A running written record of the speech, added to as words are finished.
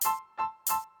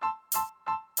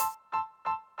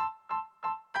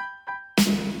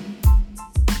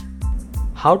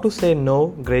How to say no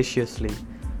graciously.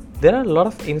 There are a lot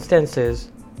of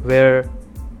instances where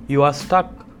you are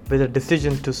stuck with a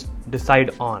decision to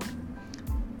decide on.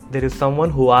 There is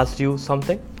someone who asked you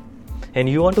something and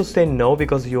you want to say no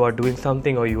because you are doing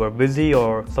something or you are busy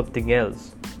or something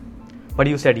else. But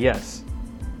you said yes.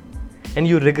 And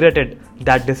you regretted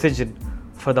that decision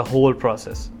for the whole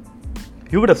process.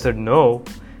 You would have said no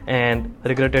and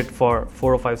regretted for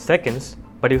 4 or 5 seconds,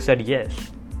 but you said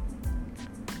yes.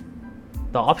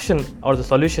 The option or the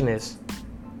solution is,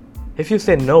 if you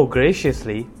say no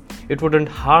graciously, it wouldn't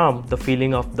harm the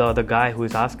feeling of the other guy who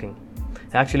is asking.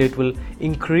 Actually, it will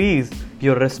increase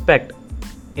your respect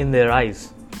in their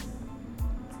eyes.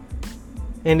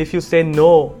 And if you say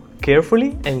no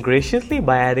carefully and graciously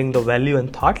by adding the value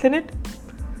and thoughts in it,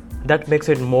 that makes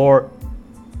it more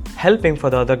helping for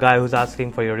the other guy who's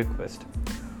asking for your request.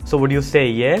 So would you say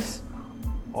yes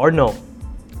or no?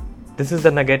 This is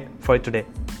the nugget for today.